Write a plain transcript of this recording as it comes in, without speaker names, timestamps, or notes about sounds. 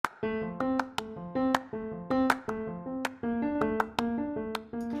Hey,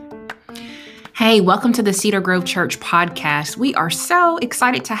 welcome to the Cedar Grove Church podcast. We are so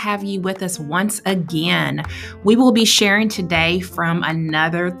excited to have you with us once again. We will be sharing today from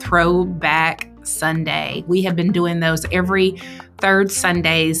another Throwback Sunday. We have been doing those every third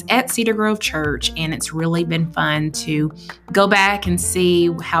Sundays at Cedar Grove Church, and it's really been fun to go back and see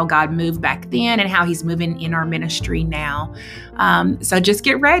how God moved back then and how He's moving in our ministry now. So just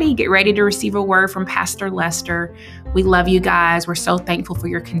get ready to receive a word from Pastor Lester. We love you guys. We're so thankful for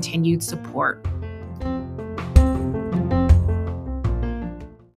your continued support.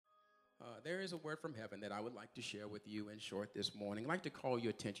 There is a word from heaven that I would like to share with you in short this morning. I'd like to call your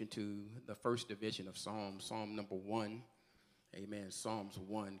attention to the first division of Psalms, Psalm number 1. Amen. Psalms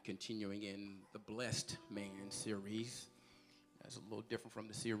 1, continuing in the Blessed Man series. That's a little different from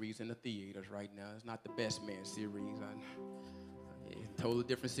the series in the theaters right now. It's not the Best Man series. Totally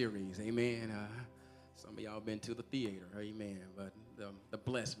different series. Amen. Some of y'all been to the theater. Amen. But the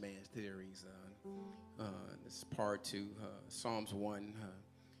Blessed Man series, this is part 2, Psalms 1.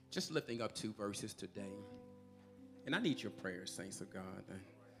 Just lifting up 2 verses today. And I need your prayers, saints of God.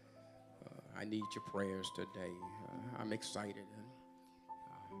 I need your prayers today. I'm excited.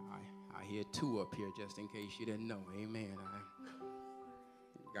 I hear 2 up here just in case you didn't know. Amen.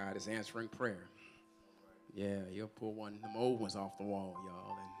 God is answering prayer. Yeah, he'll pull them old ones off the wall,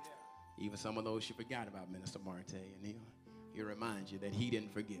 y'all. And even some of those you forgot about, Minister Marte. And he'll remind you that he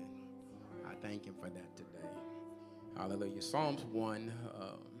didn't forget. I thank him for that today. Hallelujah. Psalms 1,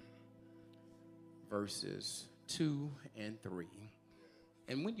 verses 2 and 3.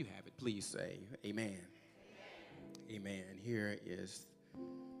 And when you have it, please say amen. Amen. Here is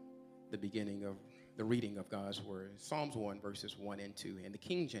the beginning of the reading of God's word. Psalms 1, verses 1 and 2. And the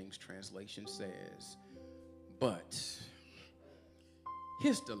King James translation says, "But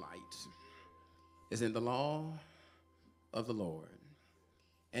his delight is in the law of the Lord,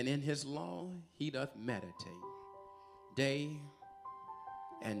 and in his law he doth meditate day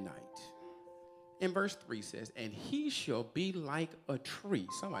and night." And verse 3 says, "And he shall be like a tree."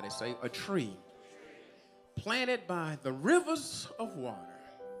 Somebody say a tree. "Planted by the rivers of water,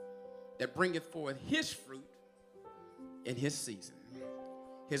 that bringeth forth his fruit in his season.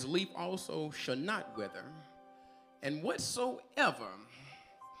 His leaf also shall not wither, and whatsoever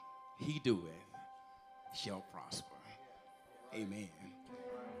he doeth shall prosper." Amen.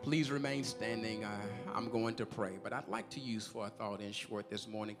 Please remain standing. I'm going to pray, but I'd like to use for a thought in short this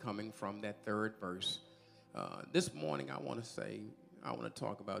morning, coming from that 3rd verse. This morning, I want to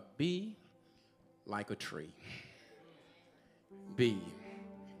talk about be like a tree. Be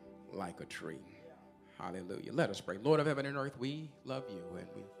like a tree. Hallelujah. Let us pray. Lord of heaven and earth, we love you, and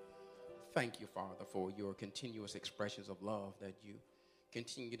we thank you, Father, for your continuous expressions of love that you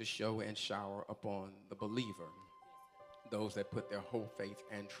continue to show and shower upon the believer, those that put their whole faith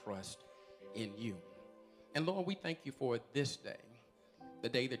and trust in you. And Lord, we thank you for this day, the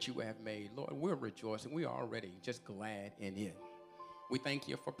day that you have made. Lord, we're rejoicing. We are already just glad in it. We thank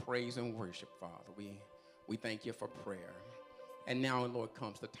you for praise and worship, Father. We thank you for prayer. And now, Lord,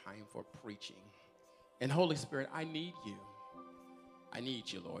 comes the time for preaching. And Holy Spirit, I need you. I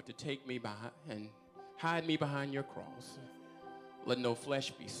need you, Lord, to take me behind and hide me behind your cross. Let no flesh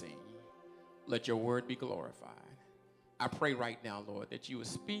be seen. Let your word be glorified. I pray right now, Lord, that you would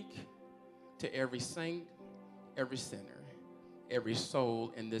speak to every saint, every sinner, every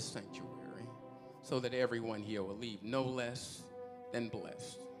soul in this sanctuary, so that everyone here will leave no less than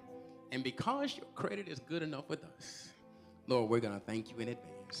blessed. And because your credit is good enough with us, Lord, we're going to thank you in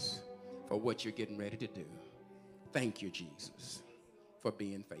advance for what you're getting ready to do. Thank you, Jesus, for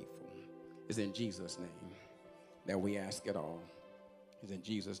being faithful. It's in Jesus' name that we ask it all. It's in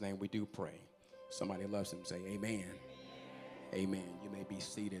Jesus' name we do pray. Somebody loves him, say amen. Amen. You may be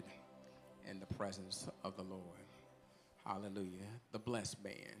seated in the presence of the Lord. Hallelujah. The blessed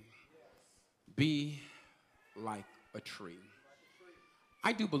man. Be like a tree.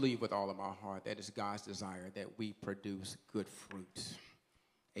 I do believe with all of my heart that it's God's desire that we produce good fruit.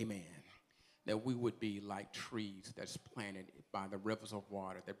 Amen. That we would be like trees that's planted by the rivers of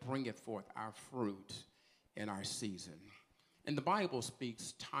water that bringeth forth our fruit in our season. And the Bible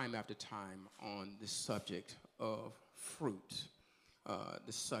speaks time after time on this subject of fruit,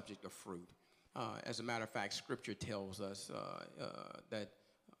 the subject of fruit. As a matter of fact, Scripture tells us that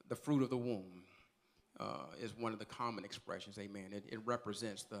the fruit of the womb is one of the common expressions, amen. It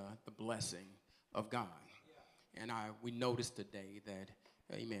represents the blessing of God. And we notice today that,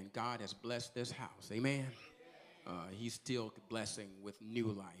 amen, God has blessed this house, amen. He's still blessing with new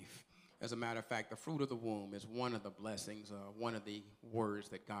life. As a matter of fact, the fruit of the womb is one of the blessings, one of the words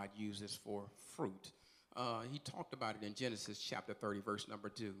that God uses for fruit. He talked about it in Genesis chapter 30, verse number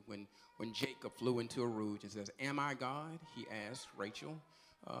 2, when Jacob flew into a rouge and says, "Am I God?" He asked Rachel.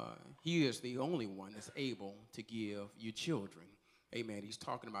 He is the only one that's able to give you children. Amen. He's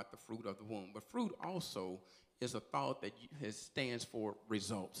talking about the fruit of the womb. But fruit also is a thought that stands for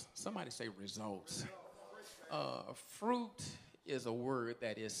results. Somebody say results. Fruit is a word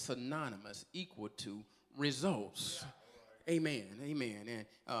that is synonymous, equal to results. Amen. Amen.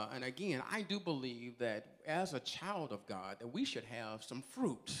 And again, I do believe that as a child of God, that we should have some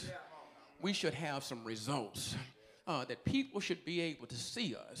fruit. We should have some results. That people should be able to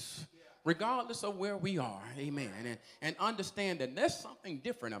see us, regardless of where we are. Amen. And understand that there's something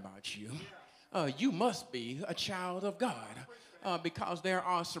different about you. You must be a child of God. Because there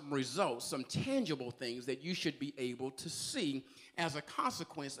are some results, some tangible things that you should be able to see as a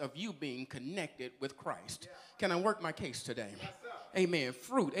consequence of you being connected with Christ. Can I work my case today? Amen.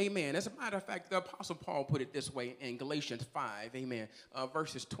 Fruit. Amen. As a matter of fact, the Apostle Paul put it this way in Galatians 5, amen,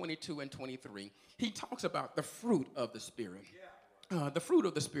 verses 22 and 23. He talks about the fruit of the Spirit. The fruit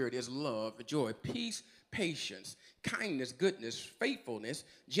of the Spirit is love, joy, peace, patience, kindness, goodness, faithfulness,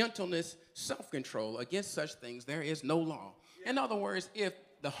 gentleness, self-control. Against such things there is no law. In other words, if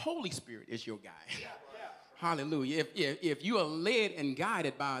the Holy Spirit is your guide, hallelujah, if you are led and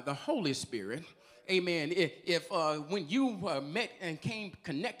guided by the Holy Spirit, amen, if when you met and came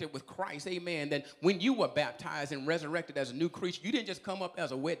connected with Christ, amen, then when you were baptized and resurrected as a new creature, you didn't just come up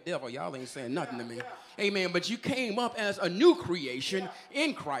as a wet devil. Y'all ain't saying nothing to me. Amen, but you came up as a new creation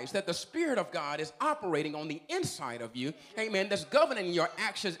in Christ, that the Spirit of God is operating on the inside of you, amen, that's governing your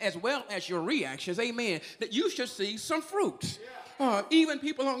actions as well as your reactions, amen, that you should see some fruit. Even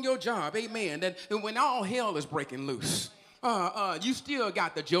people on your job, amen, that when all hell is breaking loose, you still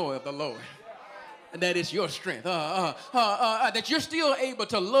got the joy of the Lord. That is your strength, that you're still able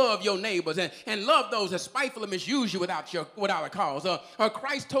to love your neighbors and love those that spitefully misuse you without a cause.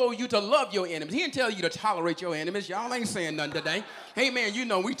 Christ told you to love your enemies. He didn't tell you to tolerate your enemies. Y'all ain't saying nothing today. Amen. You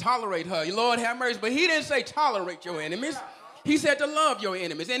know we tolerate her. Lord have mercy. But he didn't say tolerate your enemies. He said to love your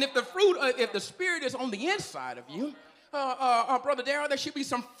enemies. And if the fruit, if the Spirit is on the inside of you, Brother Darrell, there should be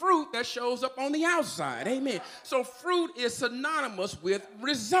some fruit that shows up on the outside. Amen. So fruit is synonymous with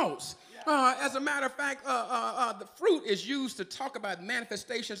results. As a matter of fact, the fruit is used to talk about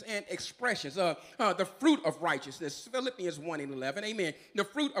manifestations and expressions. The fruit of righteousness, Philippians 1:11, amen. The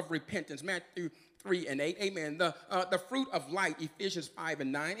fruit of repentance, Matthew 3:8, amen. The fruit of light, Ephesians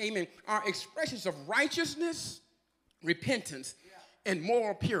 5:9, amen, are expressions of righteousness, repentance, and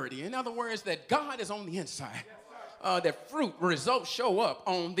moral purity. In other words, that God is on the inside. That fruit results show up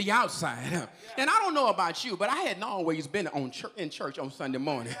on the outside. And I don't know about you, but I hadn't always been in church on Sunday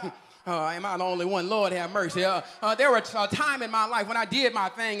morning. Am I the only one? Lord have mercy. There was a time in my life when I did my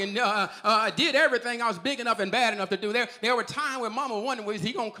thing and did everything I was big enough and bad enough to do. There were times when Mama wondered, is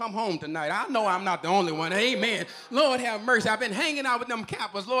he going to come home tonight? I know I'm not the only one. Amen. Lord have mercy. I've been hanging out with them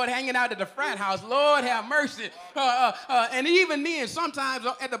Kappas. Lord, hanging out at the frat house. Lord have mercy. And even then, sometimes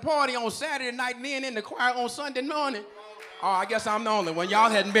at the party on Saturday night and then in the choir on Sunday morning. Oh, I guess I'm the only one. Y'all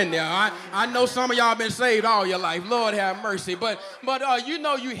hadn't been there. I know some of y'all been saved all your life. Lord have mercy. But you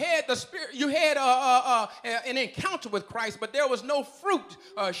know, you had the Spirit. You had an encounter with Christ, but there was no fruit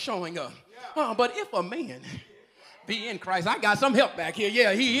showing up. But if a man be in Christ, I got some help back here.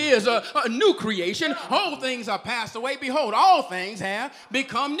 Yeah, he is a new creation. Old things are passed away. Behold, all things have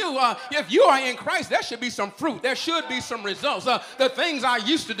become new. If you are in Christ, there should be some fruit. There should be some results. The things I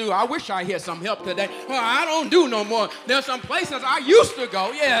used to do, I wish I had some help today. I don't do no more. There's some places I used to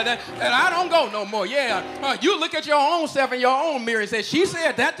go, that I don't go no more. You look at your own self in your own mirror and say, she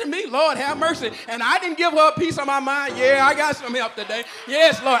said that to me. Lord have mercy. And I didn't give her a piece of my mind. Yeah, I got some help today.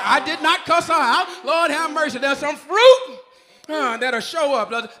 Yes, Lord, I did not cuss her out. Lord have mercy. There's some fruit that'll show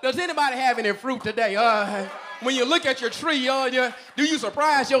up. Does anybody have any fruit today? When you look at your tree, do you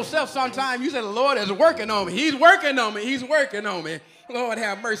surprise yourself sometimes? You say, the Lord is working on me. He's working on me. He's working on me. Lord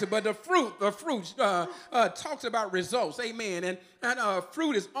have mercy. But the fruit talks about results. Amen. And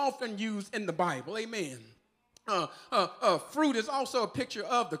fruit is often used in the Bible. Amen. Fruit is also a picture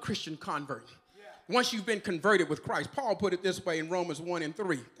of the Christian convert. Once you've been converted with Christ, Paul put it this way in Romans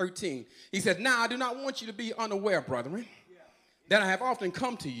 1:13. He says, now I do not want you to be unaware, brethren, that I have often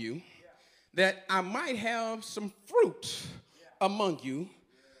come to you, that I might have some fruit among you,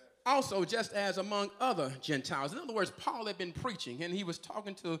 also just as among other Gentiles. In other words, Paul had been preaching, and he was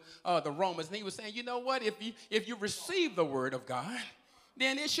talking to the Romans, and he was saying, you know what, if you receive the word of God,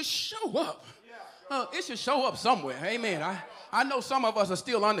 then it should show up. it should show up somewhere. Amen. I know some of us are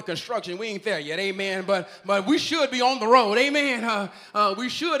still under construction. We ain't there yet, amen. But we should be on the road, amen. We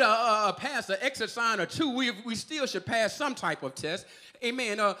should pass an exit sign or two. We still should pass some type of test,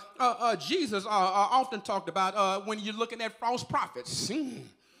 amen. Jesus often talked about when you're looking at false prophets.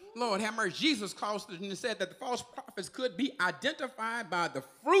 Lord have mercy. Jesus caused and said that the false prophets could be identified by the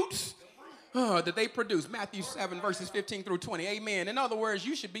fruits that they produce. Matthew 7, verses 15 through 20. Amen. In other words,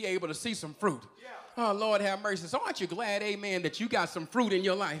 you should be able to see some fruit. Oh, Lord have mercy. So aren't you glad, amen, that you got some fruit in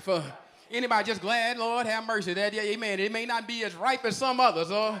your life? Anybody just glad, Lord have mercy, that, yeah, amen, it may not be as ripe as some others,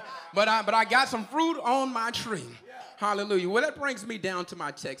 but I got some fruit on my tree. Hallelujah. Well, that brings me down to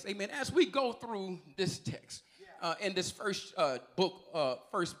my text. Amen. As we go through this text, in this first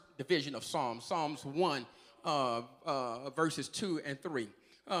first division of Psalms, Psalms 1, verses 2 and 3,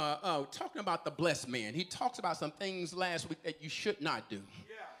 talking about the blessed man. He talks about some things last week that you should not do.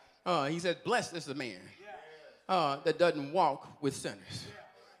 He says, blessed is the man that doesn't walk with sinners.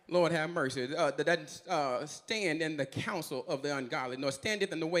 Lord have mercy. That doesn't stand in the counsel of the ungodly, nor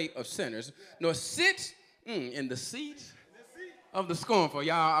standeth in the way of sinners, nor sits in the seat of the scornful.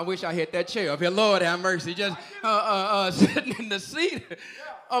 Y'all, I wish I had that chair up here. Lord have mercy. Just sitting in the seat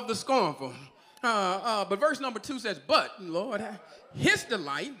of the scornful. But verse number 2 says, but, Lord, his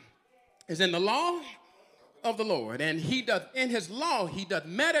delight is in the law of the Lord, and he doth in his law he doth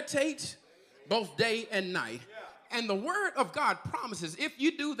meditate both day and night. And the word of God promises, if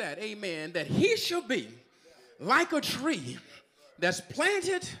you do that, amen, that he shall be like a tree that's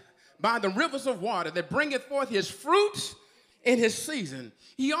planted by the rivers of water, that bringeth forth his fruit in his season.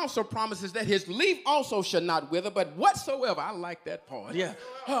 He also promises that his leaf also shall not wither, but whatsoever, I like that part,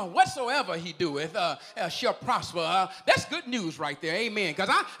 whatsoever he doeth shall prosper. That's good news right there, amen, because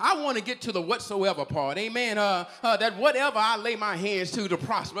I want to get to the whatsoever part, amen, that whatever I lay my hands to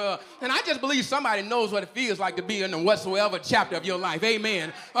prosper, and I just believe somebody knows what it feels like to be in the whatsoever chapter of your life,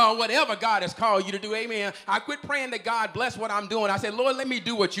 amen. Whatever God has called you to do, amen. I quit praying that God bless what I'm doing. I said, Lord, let me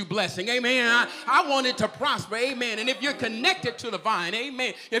do what you blessing, amen. I want it to prosper, amen, and if you're connected to the vine, amen,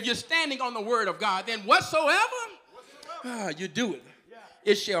 if you're standing on the word of God, then whatsoever you do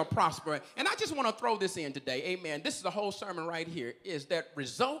it shall prosper. And I just want to throw this in today, amen. This is the whole sermon right here, is that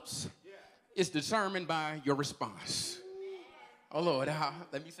results is determined by your response. Oh, Lord,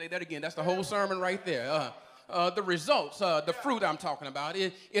 let me say that again. That's the whole sermon right there. The results, the fruit I'm talking about,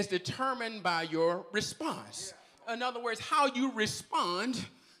 is determined by your response. In other words, how you respond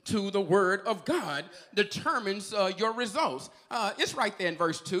to the word of God determines your results. It's right there in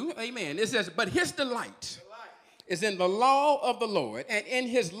verse 2. Amen. It says, but his delight is in the law of the Lord, and in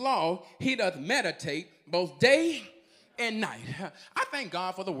his law he doth meditate both day and night. I thank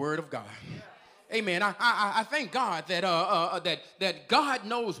God for the word of God. Amen. I thank God that God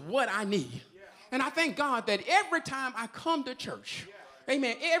knows what I need. And I thank God that every time I come to church,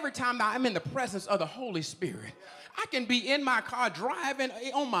 amen, every time I'm in the presence of the Holy Spirit, I can be in my car driving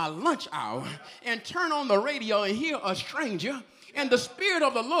on my lunch hour and turn on the radio and hear a stranger, and the Spirit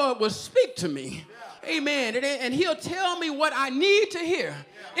of the Lord will speak to me. Amen. And he'll tell me what I need to hear.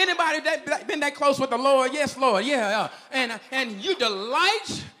 Anybody that been that close with the Lord? Yes, Lord. Yeah. And you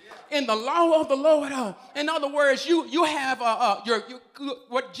delight in the law of the Lord. In other words, you have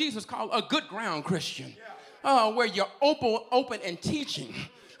what Jesus called a good ground Christian, where you're open and teaching.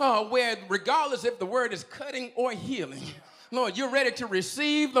 Where regardless if the word is cutting or healing, Lord, you're ready to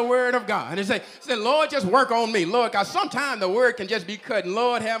receive the word of God. And say, Lord, just work on me, Lord, because sometimes the word can just be cutting.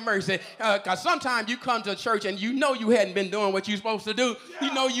 Lord, have mercy. Because sometimes you come to church and you know you hadn't been doing what you're supposed to do.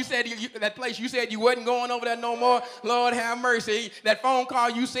 You know you said that place you said you wasn't going over there no more. Lord, have mercy. That phone call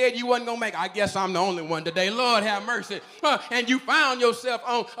you said you wasn't going to make. I guess I'm the only one today. Lord, have mercy. And you found yourself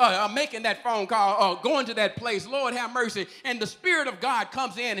on making that phone call, going to that place. Lord, have mercy. And the Spirit of God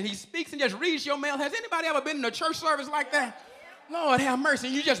comes in and he speaks and just reads your mail. Has anybody ever been in a church service like that? Lord, have mercy.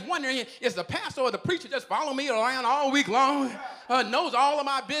 You just wondering, is the pastor or the preacher just following me around all week long? Knows all of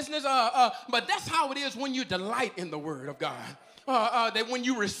my business? But that's how it is when you delight in the word of God. That when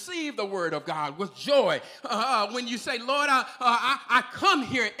you receive the word of God with joy, when you say, Lord, I come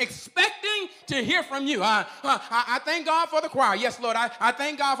here expecting to hear from you. I thank God for the choir. Yes, Lord, I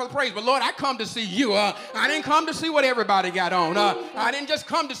thank God for the praise. But, Lord, I come to see you. I didn't come to see what everybody got on. I didn't just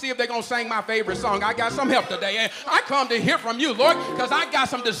come to see if they're going to sing my favorite song. I got some help today. I come to hear from you, Lord, because I got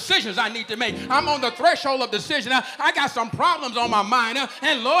some decisions I need to make. I'm on the threshold of decision. I got some problems on my mind.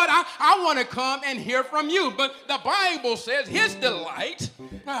 And, Lord, I want to come and hear from you. But the Bible says his delight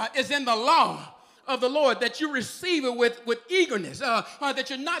is in the law of the Lord, that you receive it with eagerness, that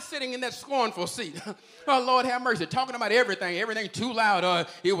you're not sitting in that scornful seat. Oh, Lord, have mercy. Talking about everything too loud.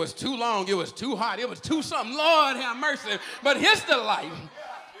 It was too long. It was too hot. It was too something. Lord, have mercy. But his delight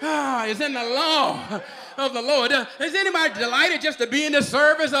is in the law of the Lord. Is anybody delighted just to be in this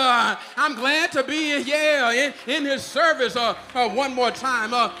service? I'm glad to be in his service one more time.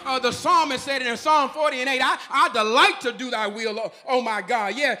 The psalmist said in Psalm 40 and 8, I delight to do thy will, oh my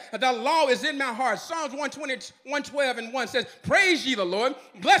God. Yeah, the law is in my heart. Psalms 112 and 1 says, praise ye the Lord.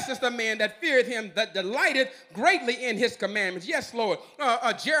 Blessed is the man that feareth him, that delighteth greatly in his commandments. Yes, Lord.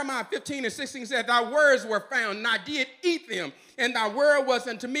 Jeremiah 15 and 16 said, thy words were found, and I did eat them. And thy word was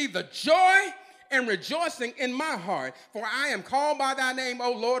unto me the joy and rejoicing in my heart, for I am called by thy name,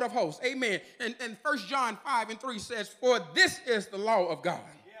 O Lord of hosts. Amen. And 1 John 5 and 3 says, for this is the law of God,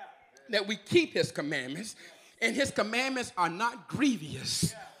 that we keep his commandments, and his commandments are not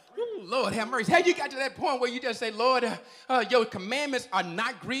grievous. Ooh, Lord, have mercy. Have you got to that point where you just say, Lord, your commandments are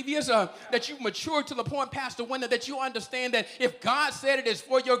not grievous, that you mature to the point, Pastor Wendell, that you understand that if God said it is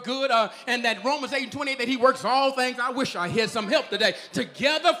for your good, and that Romans 8 and 28, that he works all things, I wish I had some help today,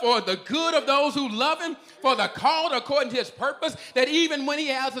 together for the good of those who love him, for the called according to his purpose, that even when he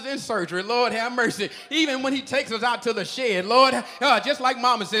has us in surgery, Lord, have mercy, even when he takes us out to the shed, Lord, just like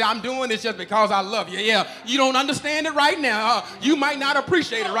Mama said, I'm doing this just because I love you. Yeah, you don't understand it right now. You might not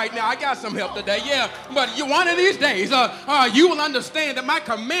appreciate it right now. I got some help today, yeah, but one of these days, you will understand that my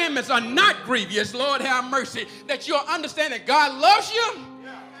commandments are not grievous, Lord, have mercy, that you'll understand that God loves you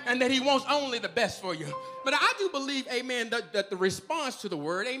and that he wants only the best for you. But I do believe, amen, that the response to the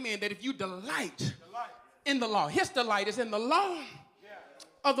word, amen, that if you delight in the law, his delight is in the law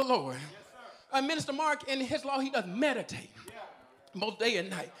of the Lord. Minister Mark, in his law, he does meditate both day and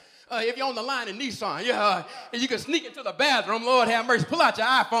night. If you're on the line in Nissan, you can sneak into the bathroom, Lord have mercy, pull out your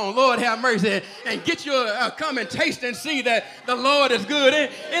iPhone, Lord have mercy, and get your, come and taste and see that the Lord is good.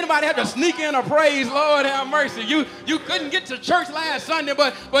 Anybody have to sneak in a praise, Lord have mercy? You couldn't get to church last Sunday,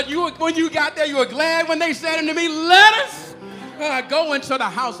 but when you got there, you were glad when they said unto me, let us go into the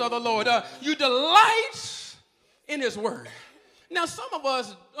house of the Lord. You delight in his word. Now, some of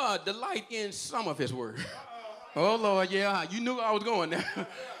us delight in some of his word. Oh, Lord, yeah, you knew I was going there.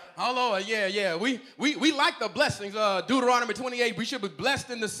 Oh, Lord, yeah. We like the blessings. Deuteronomy 28, we should be blessed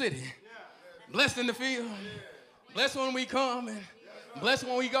in the city, blessed in the field, blessed when we come, and blessed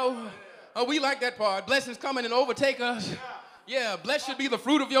when we go. We like that part. Blessings coming and overtake us. Yeah, blessed should be the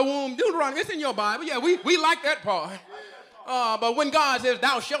fruit of your womb. Deuteronomy, it's in your Bible. Yeah, we like that part. But when God says,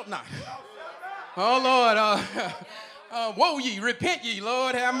 thou shalt not. Oh, Lord, woe ye, repent ye,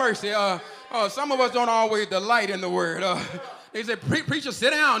 Lord, have mercy. Some of us don't always delight in the word. They say, preacher,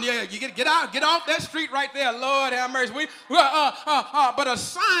 sit down. Yeah, you get off that street right there. Lord, have mercy. But a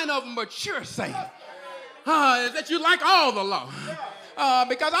sign of mature saint is that you like all the law.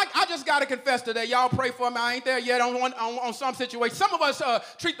 Because I just got to confess today. Y'all pray for me. I ain't there yet on some situations. Some of us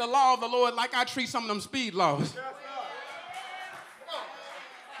treat the law of the Lord like I treat some of them speed laws.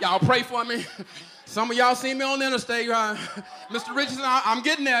 Y'all pray for me. Some of y'all see me on the interstate. Mr. Richardson, I'm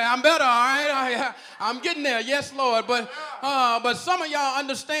getting there. I'm better, all right? I'm getting there. Yes, Lord. But some of y'all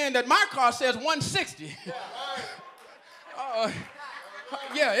understand that my car says 160.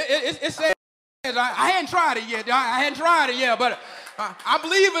 It says, I hadn't tried it yet. But I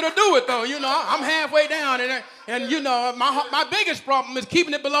believe it'll do it, though. You know, I'm halfway down, and you know, my biggest problem is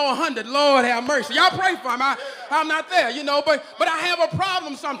keeping it below 100. Lord have mercy. Y'all pray for me. I'm not there, you know, but I have a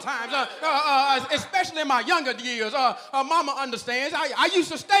problem sometimes, especially in my younger years. Mama understands. I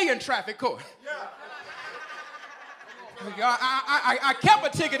used to stay in traffic court. I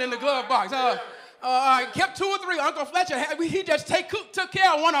kept a ticket in the glove box. I kept 2 or 3. Uncle Fletcher, he just took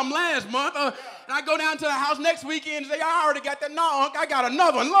care of one of them last month. And I go down to the house next weekend and say, I already got that. No, Uncle, I got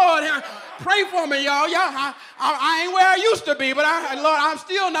another one. Lord, pray for me, y'all. I ain't where I used to be, but Lord, I'm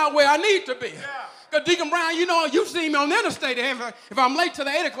still not where I need to be. Because Deacon Brown, you know, you've seen me on the interstate. If I'm late to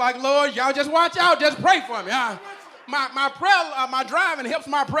the 8 o'clock, Lord, y'all just watch out. Just pray for me. My driving helps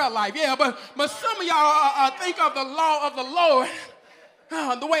my prayer life. Yeah, but some of y'all think of the law of the Lord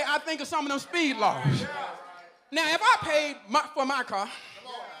the way I think of some of them speed laws. Now, if I paid for my car,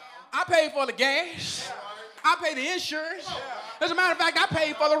 I paid for the gas, I pay the insurance. As a matter of fact, I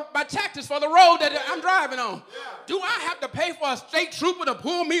pay for my taxes for the road that I'm driving on. Do I have to pay for a state trooper to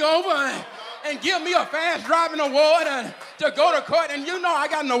pull me over and give me a fast driving award to go to court? And you know I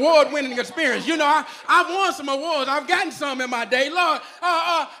got an award-winning experience. You know, I've won some awards. I've gotten some in my day. Lord,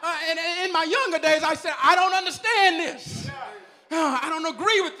 and in my younger days, I said, I don't understand this. I don't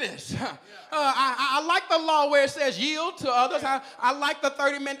agree with this. I like the law where it says yield to others. I like the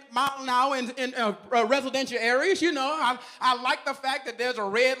 30-mile an hour in residential areas. You know, I like the fact that there's a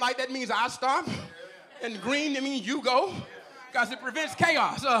red light. That means I stop. And green, that means you go. Because it prevents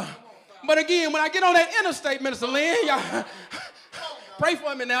chaos. But again, when I get on that interstate, Minister Lynn, y'all, pray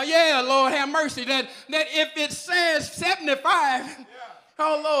for me now. Yeah, Lord, have mercy. That if it says 75,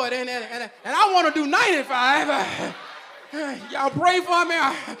 oh, Lord, and I want to do 95, y'all pray for me.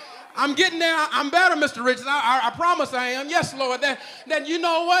 I'm getting there. I'm better, Mr. Richards. I promise I am. Yes, Lord. That you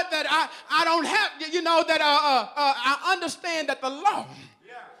know what? That I don't have, you know, that I understand that the law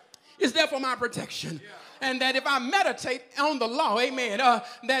is there for my protection. And that if I meditate on the law, amen,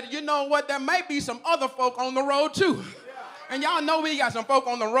 that you know what? There might be some other folk on the road too. And y'all know we got some folk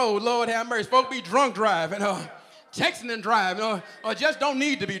on the road, Lord have mercy. Folk be drunk driving, texting and driving, or just don't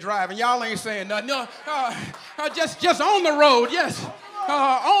need to be driving. Y'all ain't saying nothing. Just on the road, yes.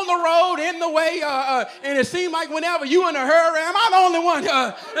 On the road, in the way, and it seems like whenever you in a hurry, am I the only one?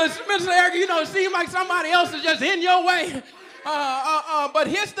 Mr. Eric, you know, it seems like somebody else is just in your way. But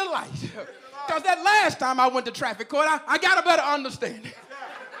here's the light. Because that last time I went to traffic court, I got a better understanding.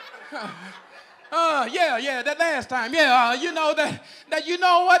 That last time. You know that you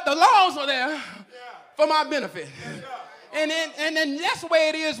know what? The laws are there for my benefit. And then that's the way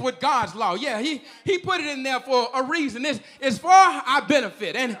it is with God's law. Yeah, he put it in there for a reason. It's for our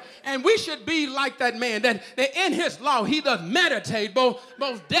benefit. And we should be like that man that in his law he does meditate both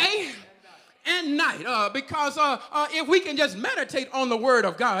day and night, because if we can just meditate on the word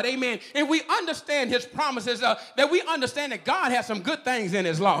of God, amen, and we understand his promises, that we understand that God has some good things in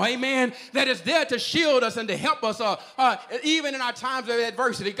his law, amen, that is there to shield us and to help us even in our times of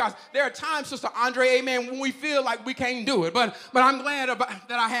adversity, because there are times, Sister Andre, amen, when we feel like we can't do it, but I'm glad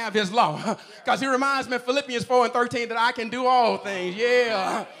that I have his law, because he reminds me of Philippians 4:13 that I can do all things,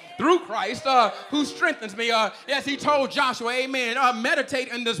 through Christ, who strengthens me. As he told Joshua, amen, meditate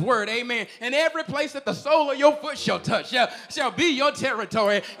in this word, amen. And every place that the sole of your foot shall touch shall be your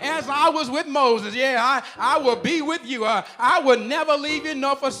territory. As I was with Moses, I will be with you. I will never leave you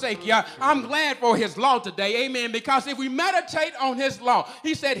nor forsake you. I'm glad for his law today, amen, because if we meditate on his law,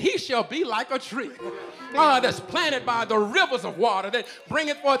 he said he shall be like a tree that's planted by the rivers of water that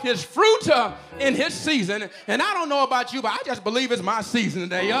bringeth forth his fruit in his season. And I don't know about you, but I just believe it's my season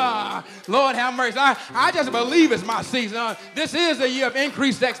today. Lord have mercy. I just believe it's my season. This is a year of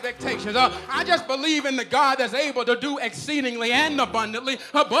increased expectations. I just believe in the God that's able to do exceedingly and abundantly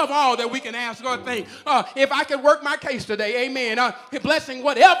above all that we can ask or think. If I could work my case today, amen, blessing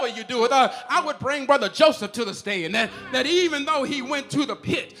whatever you do with, I would bring Brother Joseph to the stand. That even though he went to the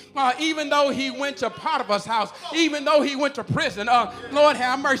pit, even though he went to Potiphar's house, even though he went to prison, Lord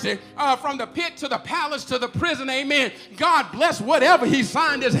have mercy, from the pit to the palace to the prison, amen, God bless whatever he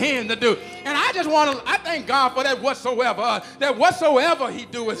signed his hand to do. And I thank God for that whatsoever he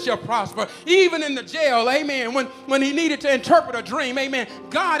doeth shall prosper. Even in the jail, amen, when he needed to interpret a dream, amen,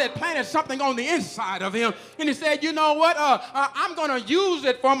 God had planted something on the inside of him. And he said, you know what, I'm going to use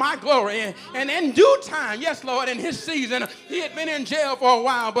it for my glory. And in due time, yes, Lord, in his season, he had been in jail for a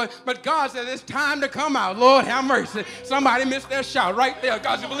while, but God said it's time to come out. Lord have mercy. Somebody missed their shout right there.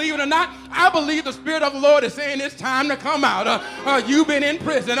 Because believe it or not, I believe the Spirit of the Lord is saying it's time to come out. You've been in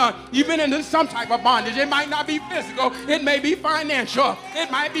prison. You've been in some type of bondage. It might not be physical. It may be financial. It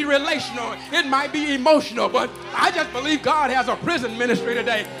might be relational. It might be emotional. But I just believe God has a prison ministry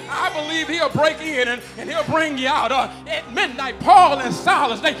today. I believe he'll break in and he'll bring you out. At midnight, Paul and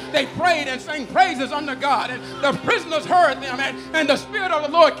Silas, they prayed and sang praises unto God. And the prisoners heard them. And the Spirit of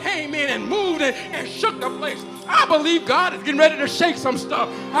the Lord came in and moved and shook the place. I believe God is getting ready to shake some stuff.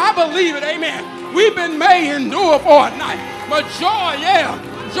 I believe it, amen. We've been made endure for a night. But joy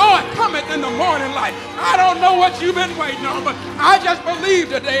cometh in the morning light. I don't know what you've been waiting on, but I just believe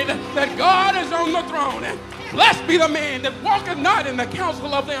today that God is on the throne. And blessed be the man that walketh not in the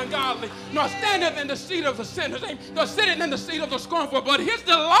counsel of the ungodly, nor standeth in the seat of the sinners, nor sitteth in the seat of the scornful, but his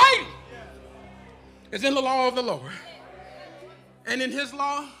delight is in the law of the Lord. And in his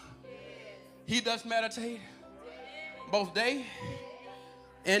law, he does meditate both day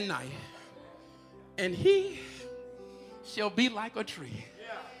and night. And he shall be like a tree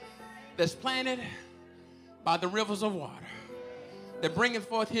that's planted by the rivers of water, that bringeth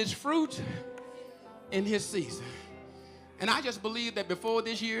forth his fruit in his season. And I just believe that before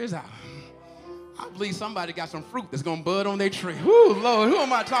this year is out, I believe somebody got some fruit that's going to bud on their tree. Whoo, Lord, who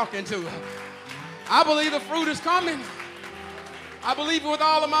am I talking to? I believe the fruit is coming. I believe it with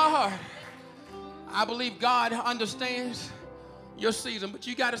all of my heart. I believe God understands your season, but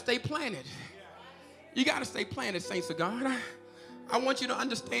you got to stay planted. You got to stay planted, saints of God. I want you to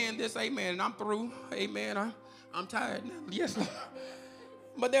understand this, amen, and I'm through, amen. I'm tired now, yes, Lord.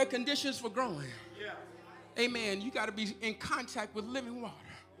 But there are conditions for growing. Amen. You got to be in contact with living water.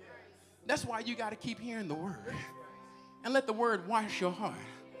 That's why you got to keep hearing the word and let the word wash your heart.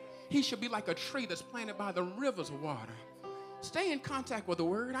 He should be like a tree that's planted by the rivers of water. Stay in contact with the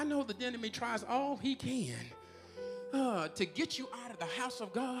word. I know the enemy tries all he can to get you out of the house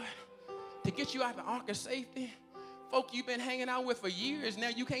of God, to get you out of the ark of safety. Folk you've been hanging out with for years, now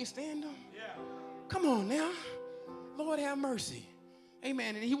you can't stand them. Come on now. Lord have mercy.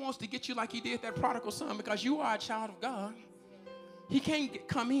 Amen. And he wants to get you like he did that prodigal son, because you are a child of God. He can't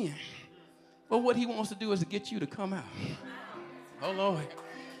come in. But what he wants to do is to get you to come out. Oh, Lord.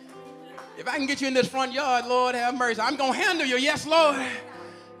 If I can get you in this front yard, Lord have mercy, I'm going to handle you. Yes, Lord.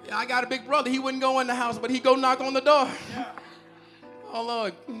 Yeah, I got a big brother. He wouldn't go in the house, but he'd go knock on the door. Oh,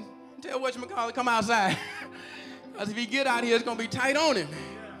 Lord. Tell whatchamacallit, come outside. Because if he get out here, it's going to be tight on him.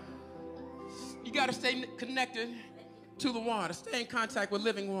 You got to stay connected to the water. Stay in contact with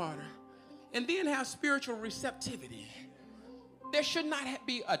living water. And then have spiritual receptivity. There should not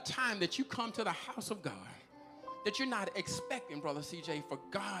be a time that you come to the house of God that you're not expecting, Brother CJ, for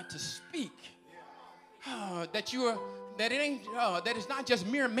God to speak. That it's not just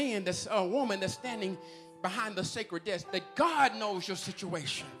mere man, that's a woman that's standing behind the sacred desk. That God knows your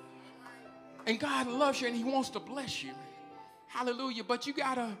situation. And God loves you and he wants to bless you. Hallelujah. But you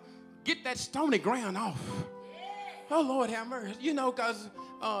got to get that stony ground off. Oh, Lord have mercy. You know, because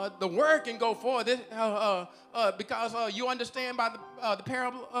the word can go forward because you understand by the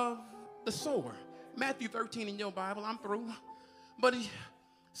parable of the sower. Matthew 13 in your Bible. I'm through. But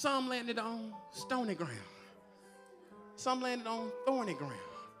some landed on stony ground. Some landed on thorny ground.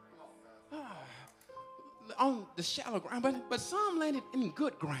 On the shallow ground. But some landed in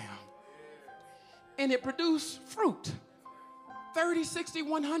good ground. And it produced fruit. 30, 60,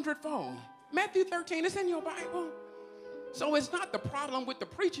 100-fold. Matthew 13, it's in your Bible. So it's not the problem with the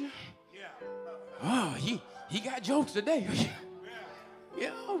preacher. Oh, he got jokes today.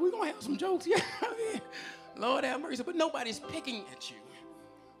 Yeah, we're going to have some jokes. Yeah, Lord have mercy. But nobody's picking at you.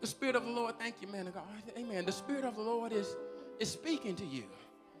 The Spirit of the Lord, thank you, man of God. Amen. The Spirit of the Lord is speaking to you.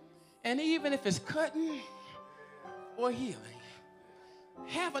 And even if it's cutting or healing,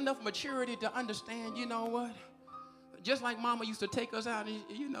 have enough maturity to understand, you know what? Just like Mama used to take us out,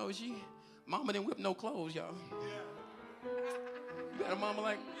 you know, Mama didn't whip no clothes, y'all. You got a mama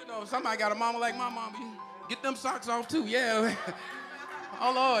like, you know, somebody got a mama like my mama. You get them socks off too, yeah.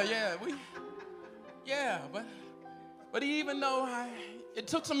 Oh, Lord, yeah. But even though it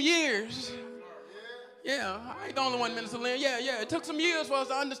took some years, yeah, I ain't the only one, Minister Lynn. Yeah, it took some years for us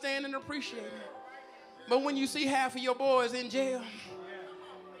to understand and appreciate it. But when you see half of your boys in jail,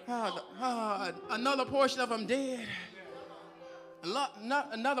 another portion of them dead,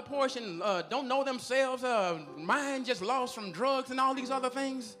 another portion don't know themselves, mind just lost from drugs and all these other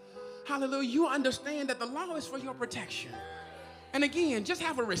things, hallelujah, you understand that the law is for your protection. And again, just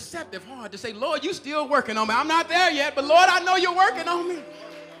have a receptive heart to say, Lord, you still working on me. I'm not there yet, but Lord, I know you're working on me.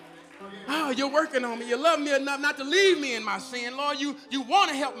 Oh, you're working on me. You love me enough not to leave me in my sin. Lord, you want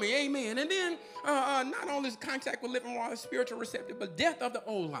to help me. Amen. And then not only is contact with living water spiritual receptive, but death of the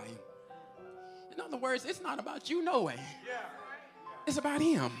old life. In other words, it's not about you, no way. It's about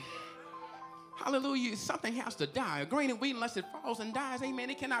him. Hallelujah. Something has to die. A grain of wheat, unless it falls and dies, amen,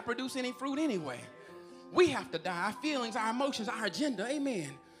 it cannot produce any fruit anyway. We have to die. Our feelings, our emotions, our agenda, amen.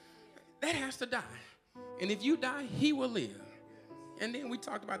 That has to die. And if you die, he will live. And then we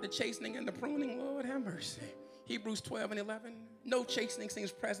talked about the chastening and the pruning. Lord have mercy. Hebrews 12 and 11. No chastening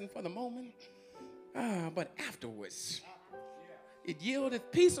seems present for the moment, but afterwards it yieldeth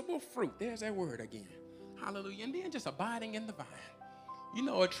peaceable fruit. There's that word again. Hallelujah. And then just abiding in the vine. You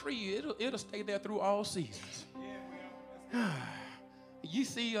know, a tree, it'll stay there through all seasons. You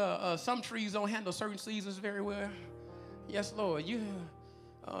see, some trees don't handle certain seasons very well. Yes, Lord.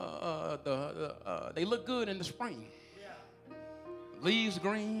 They look good in the spring. Leaves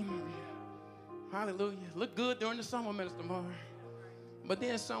green. Hallelujah. Look good during the summer, Minister Moore. But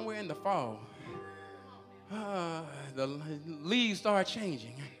then somewhere in the fall, the leaves start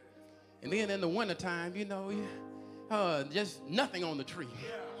changing. And then in the wintertime, you know, just nothing on the tree.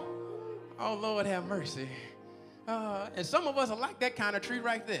 Oh, Lord have mercy. And some of us are like that kind of tree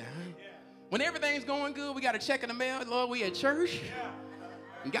right there. When everything's going good, we got a check in the mail. Lord, we at church.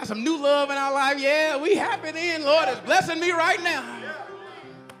 We got some new love in our life. Yeah, we happy then. Lord is blessing me right now.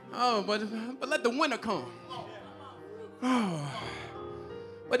 Oh, but let the winter come. Oh.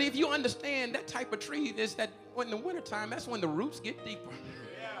 But if you understand that type of tree is that when the wintertime, that's when the roots get deeper.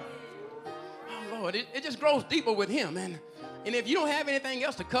 Oh, Lord, it just grows deeper with him. And And if you don't have anything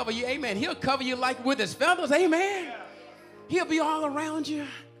else to cover you, amen, he'll cover you like with his feathers, amen. He'll be all around you.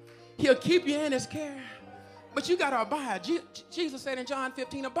 He'll keep you in his care. But you got to abide. Jesus said in John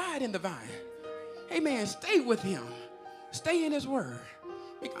 15, abide in the vine. Amen. Stay with him. Stay in his word.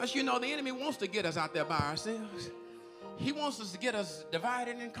 Because, you know, the enemy wants to get us out there by ourselves. He wants us to get us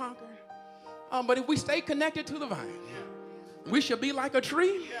divided and conquered. But if we stay connected to the vine, we shall be like a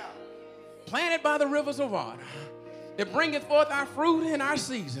tree planted by the rivers of water that bringeth forth our fruit in our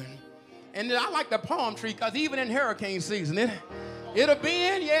season. And I like the palm tree because even in hurricane season, it'll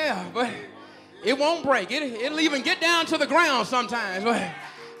bend, yeah, but it won't break. It'll even get down to the ground sometimes. But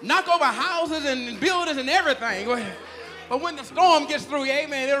knock over houses and buildings and everything. But when the storm gets through,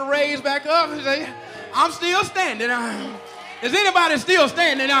 amen, it'll raise back up and say, I'm still standing. Is anybody still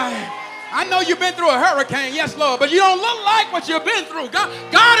standing? I know you've been through a hurricane, yes, Lord, but you don't look like what you've been through.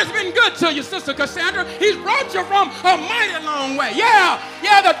 God has been good to you, Sister Cassandra. He's brought you from a mighty long way. Yeah,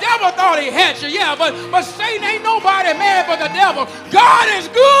 the devil thought he had you, yeah, but Satan ain't nobody mad but the devil. God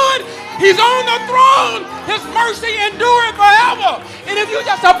is good. He's on the throne. His mercy endureth forever. And if you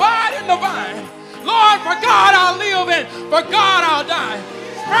just abide in the vine, Lord, for God I'll live and for God I'll die.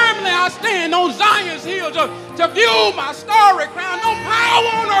 Firmly I stand on Zion's hill to view my starry crown. No power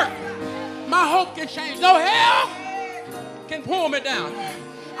on earth my hope can change. No hell can pull me down.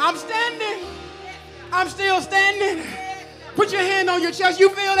 I'm standing. I'm still standing. Put your hand on your chest. You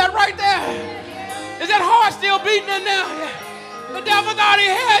feel that right there? Is that heart still beating in there? The devil thought he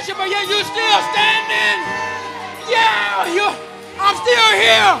had you, but yet you still standing. Yeah, I'm still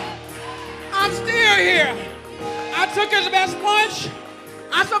here. I'm still here. I took his best punch.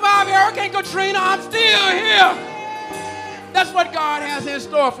 I survived Hurricane Katrina. I'm still here. That's what God has in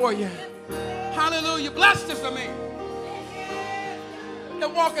store for you. Hallelujah. Blessed is the man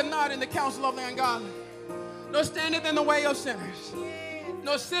that walketh not in the counsel of the ungodly, nor standeth in the way of sinners,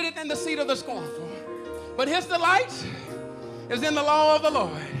 nor sitteth in the seat of the scornful. But his delight is in the law of the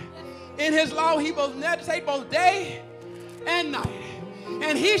Lord. In his law he will meditate both day and night.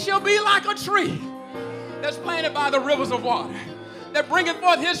 And he shall be like a tree that's planted by the rivers of water, that bringeth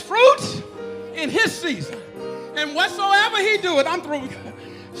forth his fruit in his season. And whatsoever he doeth, I'm through,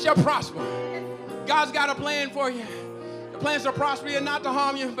 shall prosper. God's got a plan for you. The plans to prosper you and not to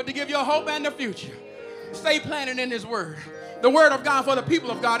harm you, but to give you a hope and a future. Stay planted in his word. The word of God for the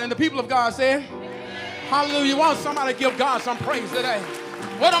people of God. And the people of God said, hallelujah. Why don't somebody give God some praise today?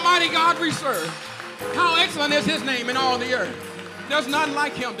 What a mighty God we serve. How excellent is his name in all the earth. There's none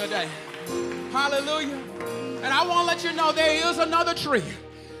like him today. Hallelujah. And I want to let you know there is another tree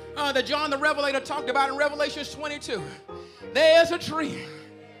that John the Revelator talked about in Revelation 22. There is a tree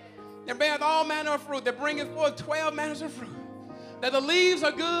that beareth all manner of fruit, that bringeth forth 12 manners of fruit, that the leaves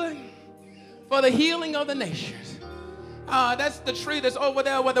are good for the healing of the nations. That's the tree that's over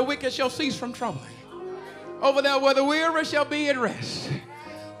there where the wicked shall cease from troubling. Over there where the weary shall be at rest.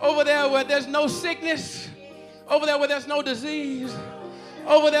 Over there where there's no sickness. Over there where there's no disease.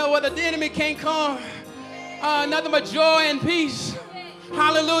 Over there where the enemy can't come. Nothing but joy and peace.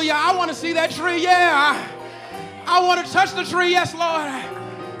 Hallelujah. I want to see that tree. Yeah. I want to touch the tree. Yes, Lord.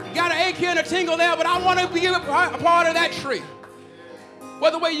 Got an ache here and a tingle there, but I want to be a part of that tree. Well,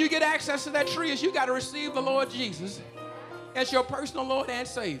 the way you get access to that tree is you got to receive the Lord Jesus as your personal Lord and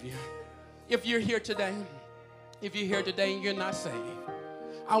Savior. If you're here today, and you're not saved,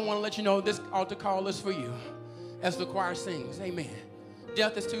 I want to let you know this altar call is for you. As the choir sings, amen.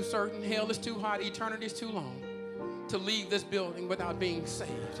 Death is too certain, hell is too hot, eternity is too long to leave this building without being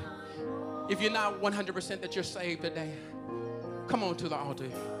saved. If you're not 100% that you're saved today, come on to the altar.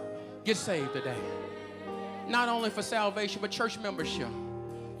 Get saved today. Not only for salvation, but church membership.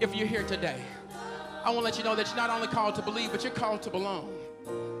 If you're here today, I want to let you know that you're not only called to believe, but you're called to belong.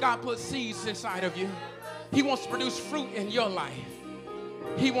 God put seeds inside of you. He wants to produce fruit in your life.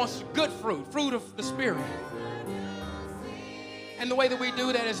 He wants good fruit, fruit of the Spirit. And the way that we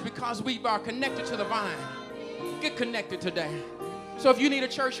do that is because we are connected to the vine. Get connected today. So if you need a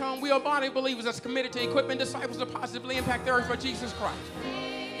church home, we are a body of believers that's committed to equipping disciples to positively impact the earth for Jesus Christ.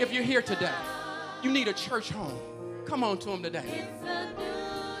 If you're here today, you need a church home, come on to him today.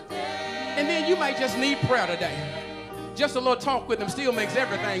 And then you might just need prayer today. Just a little talk with him still makes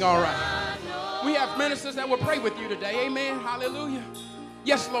everything all right. We have ministers that will pray with you today. Amen. Hallelujah.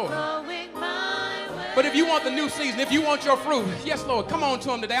 Yes, Lord. But if you want the new season, if you want your fruit, yes, Lord, come on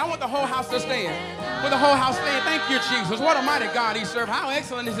to him today. I want the whole house to stand. With the whole house stand, thank you, Jesus. What a mighty God he served. How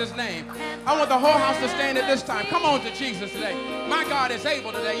excellent is his name. I want the whole house to stand at this time. Come on to Jesus today. My God is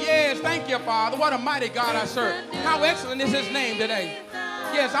able today. Yes, thank you, Father. What a mighty God I serve. How excellent is his name today.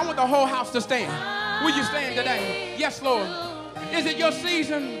 Yes, I want the whole house to stand. Will you stand today? Yes, Lord. Is it your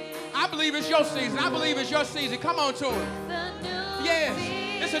season? I believe it's your season. I believe it's your season. Come on to him. Yes.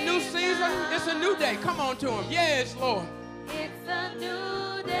 It's a new season. It's a new day. Come on to him. Yes, Lord. It's a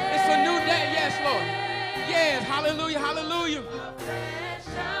new day. It's a new day. Yes, Lord. Yes. Hallelujah. Hallelujah.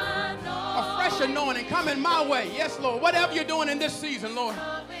 A fresh anointing coming my way. Yes, Lord. Whatever you're doing in this season, Lord.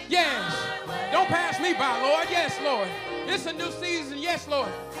 Yes. Don't pass me by, Lord. Yes, Lord. It's a new season. Yes, Lord.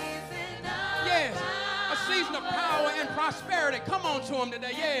 Yes. A season of power and prosperity. Come on to him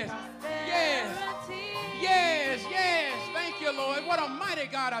today. Yes. Yes. Yes. Yes. Thank you, Lord. What a mighty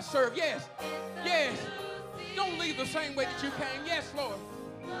God I serve. Yes. Yes. Don't leave the same way that you came. Yes, Lord.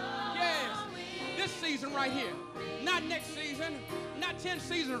 Yes. This season right here. Not next season. Not 10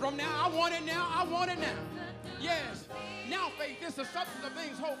 seasons from now. I want it now. I want it now. Yes. Now faith is the substance of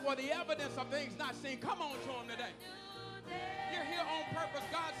things hoped for, the evidence of things not seen. Come on to him today. You're here on purpose.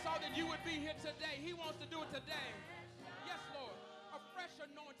 God saw that you would be here today. He wants to do it today. Yes, Lord. A fresh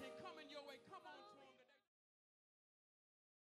anointing coming.